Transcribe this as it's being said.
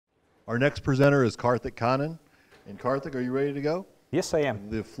Our next presenter is Karthik Kannan. And Karthik, are you ready to go? Yes, I am.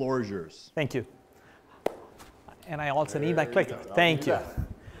 The floor is yours. Thank you. And I also need my clicker. Thank you.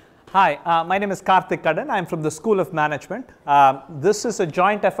 Hi, my name is Karthik Kannan. I'm from the School of Management. This is a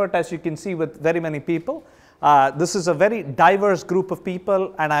joint effort, as you can see, with very many people. This is a very diverse group of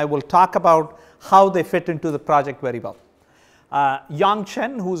people, and I will talk about how they fit into the project very well. Yang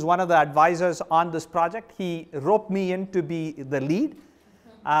Chen, who's one of the advisors on this project, he roped me in to be the lead,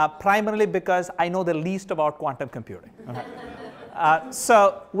 primarily because I know the least about quantum computing.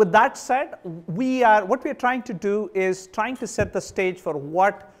 So with that said, what we are trying to do is trying to set the stage for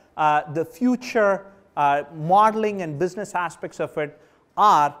what the future modeling and business aspects of it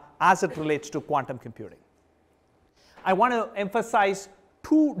are as it relates to quantum computing. I want to emphasize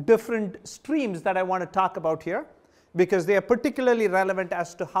two different streams that I want to talk about here, because they are particularly relevant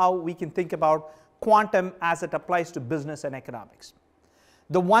as to how we can think about quantum as it applies to business and economics.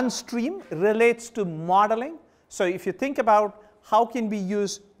 The one stream relates to modeling. So if you think about how can we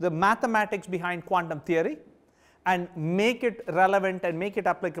use the mathematics behind quantum theory and make it relevant and make it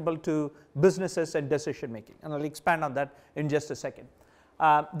applicable to businesses and decision making. And I'll expand on that in just a second.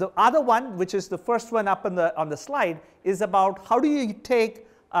 The other one, which is the first one up on the slide, is about how do you take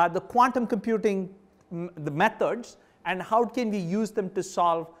the quantum computing the methods and how can we use them to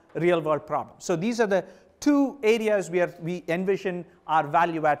solve real world problems. So these are the two areas where we envision our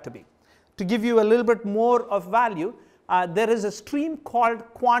value add to be. To give you a little bit more of value, there is a stream called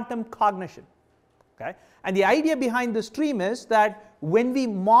quantum cognition. Okay? And the idea behind the stream is that when we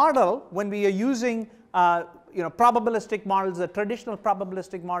model, when we are using probabilistic models, the traditional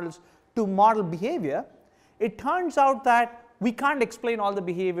probabilistic models to model behavior, it turns out that we can't explain all the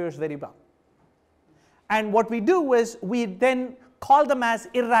behaviors very well. And what we do is we then call them as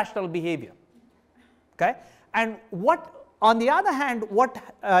irrational behavior. Okay? And on the other hand, what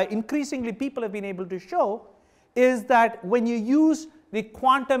increasingly people have been able to show is that when you use the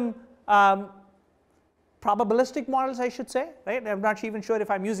quantum probabilistic models, I should say, right? I'm not even sure if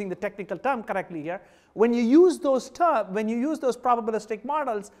I'm using the technical term correctly here. When you use those probabilistic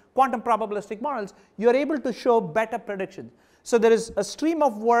models, quantum probabilistic models, you're able to show better predictions. So there is a stream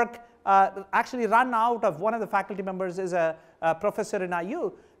of work actually run out of one of the faculty members is a professor in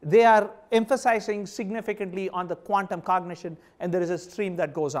IU. They are emphasizing significantly on the quantum cognition, and there is a stream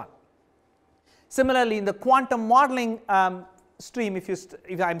that goes on. Similarly, in the quantum modeling stream,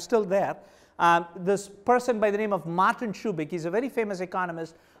 if I'm still there, this person by the name of Martin Shubik, he's a very famous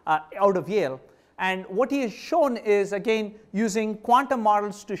economist out of Yale. And what he has shown is, again, using quantum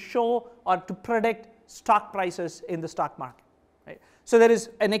models to show or to predict stock prices in the stock market. Right? So there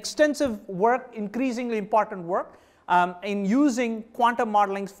is an extensive work, increasingly important work, in using quantum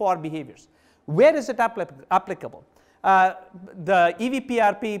modelings for behaviors. Where is it applicable? The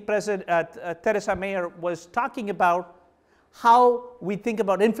EVPRP President Theresa Mayer was talking about how we think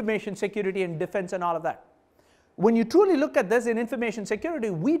about information security and defense and all of that. When you truly look at this in information security,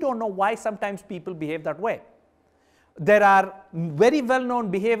 we don't know why sometimes people behave that way. There are very well-known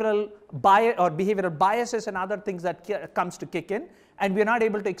behavioral biases and other things that comes to kick in, and we're not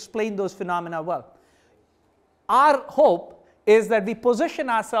able to explain those phenomena well. Our hope is that we position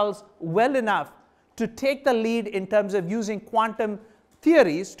ourselves well enough to take the lead in terms of using quantum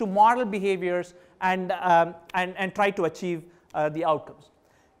theories to model behaviors and try to achieve the outcomes.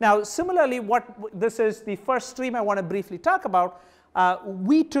 Now, similarly, this is the first stream I want to briefly talk about.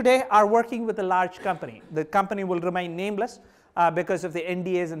 We today are working with a large company. The company will remain nameless because of the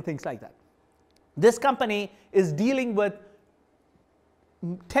NDAs and things like that. This company is dealing with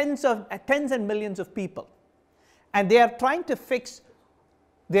tens and millions of people. And they are trying to fix,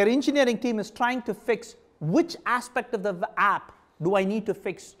 their engineering team is trying to fix which aspect of the app do I need to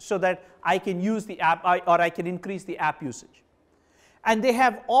fix so that I can use the app or I can increase the app usage. And they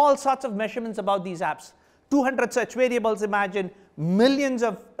have all sorts of measurements about these apps. 200 such variables, imagine millions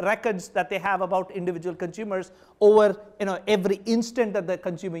of records that they have about individual consumers over every instant that the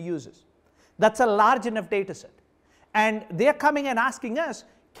consumer uses. That's a large enough data set. And they're coming and asking us,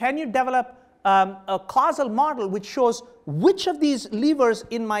 can you develop a causal model which shows which of these levers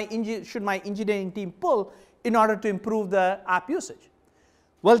should my engineering team pull in order to improve the app usage?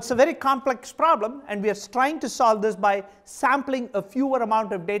 Well, it's a very complex problem, and we are trying to solve this by sampling a fewer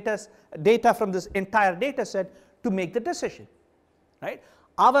amount of data from this entire data set to make the decision. Right?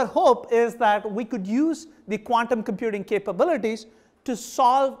 Our hope is that we could use the quantum computing capabilities to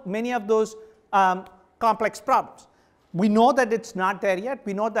solve many of those complex problems. We know that it's not there yet.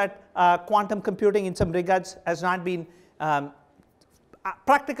 We know that quantum computing in some regards has not been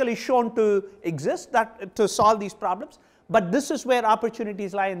practically shown to exist to solve these problems. But this is where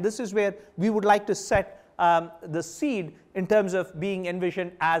opportunities lie, and this is where we would like to set the seed in terms of being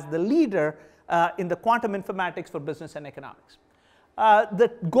envisioned as the leader in the quantum informatics for business and economics.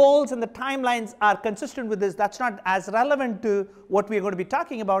 The goals and the timelines are consistent with this. That's not as relevant to what we're going to be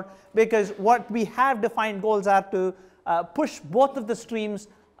talking about, because what we have defined goals are to push both of the streams,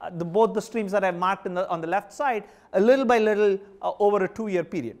 both the streams that I've marked on the left side, a little by little over a 2-year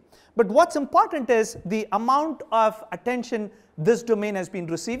period. But what's important is the amount of attention this domain has been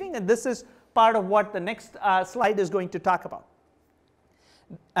receiving, and this is part of what the next slide is going to talk about.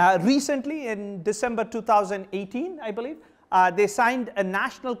 Recently, in December 2018, I believe, they signed a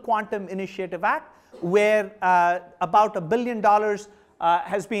National Quantum Initiative Act where about $1 billion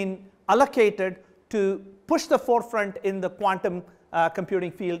has been allocated to push the forefront in the quantum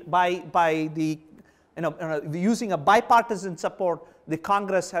computing field by the, using a bipartisan support the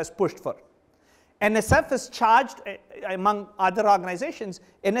Congress has pushed for. NSF is charged, among other organizations,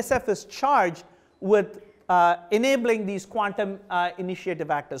 NSF is charged with enabling these Quantum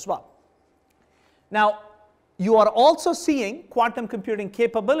Initiative Act as well. Now, you are also seeing quantum computing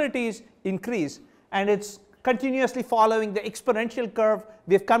capabilities increase, and it's continuously following the exponential curve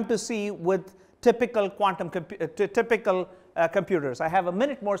we've come to see with typical computers. I have a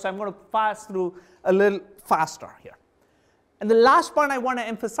minute more, so I'm going to pass through a little faster here. And the last point I want to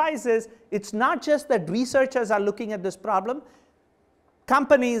emphasize is it's not just that researchers are looking at this problem.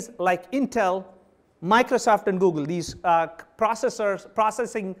 Companies like Intel, Microsoft, and Google, these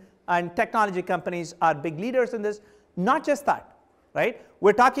processing and technology companies, are big leaders in this. Not just that, right?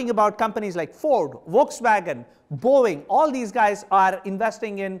 We're talking about companies like Ford, Volkswagen, Boeing. All these guys are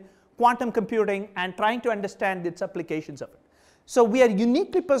investing in quantum computing and trying to understand its applications of it. So we are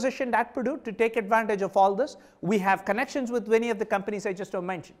uniquely positioned at Purdue to take advantage of all this. We have connections with many of the companies I just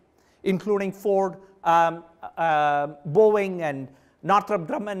mentioned, including Ford, Boeing, and Northrop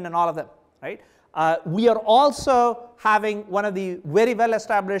Grumman, and all of them, right? We are also having one of the very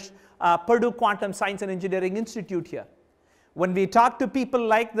well-established Purdue Quantum Science and Engineering Institute here. When we talk to people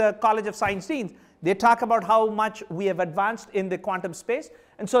like the College of Science Deans, they talk about how much we have advanced in the quantum space.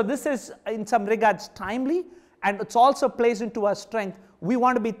 And so this is, in some regards, timely, and it also plays into our strength. We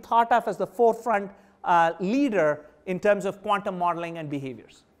want to be thought of as the forefront leader in terms of quantum modeling and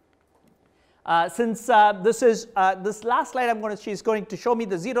behaviors. Since this last slide she's going to show me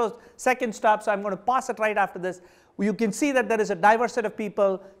the 0-second stop, so I'm going to pass it right after this. You can see that there is a diverse set of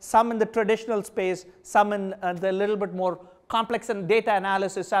people, some in the traditional space, some in the little bit more complex and data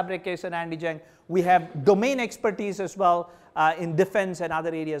analysis, fabrication, Andy Jung. We have domain expertise as well in defense and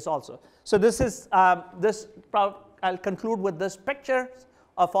other areas also. So this is, I'll conclude with this picture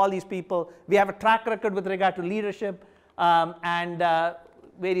of all these people. We have a track record with regard to leadership and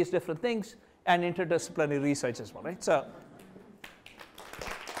various different things, and interdisciplinary research as well, right? So,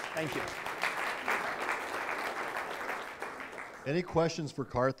 thank you. Any questions for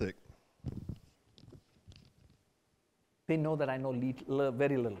Karthik? They know that I know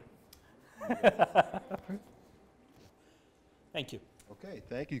very little. Thank you. Okay,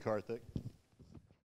 thank you, Karthik.